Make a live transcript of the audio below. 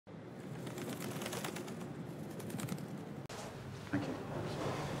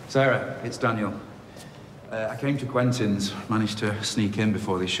Sarah, it's Daniel. I came to Quentin's, managed to sneak in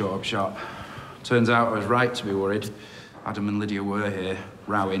before they shut up shop. Turns out I was right to be worried. Adam and Lydia were here,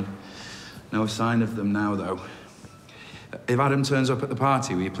 rowing. No sign of them now, though. If Adam turns up at the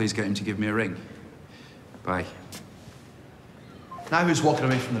party, will you please get him to give me a ring? Bye. Now who's walking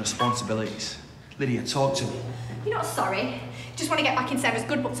away from the responsibilities? Lydia, talk to me. You're not sorry. Just want to get back in Sarah's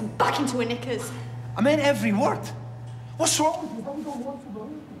good books and back into her knickers. I meant every word. What's wrong?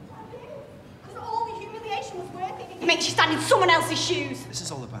 Because all the humiliation was worth it. It makes you stand in someone else's shoes. This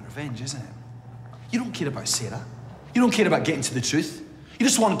is all about revenge, isn't it? You don't care about Sarah. You don't care about getting to the truth. You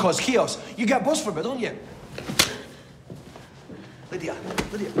just want to cause chaos. You get buzzed for it, don't you? Lydia,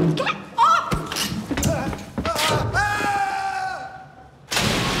 Lydia. Get up!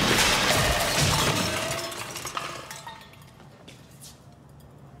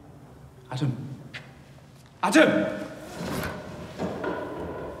 Adam. Adam!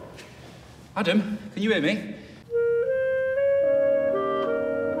 Adam, can you hear me?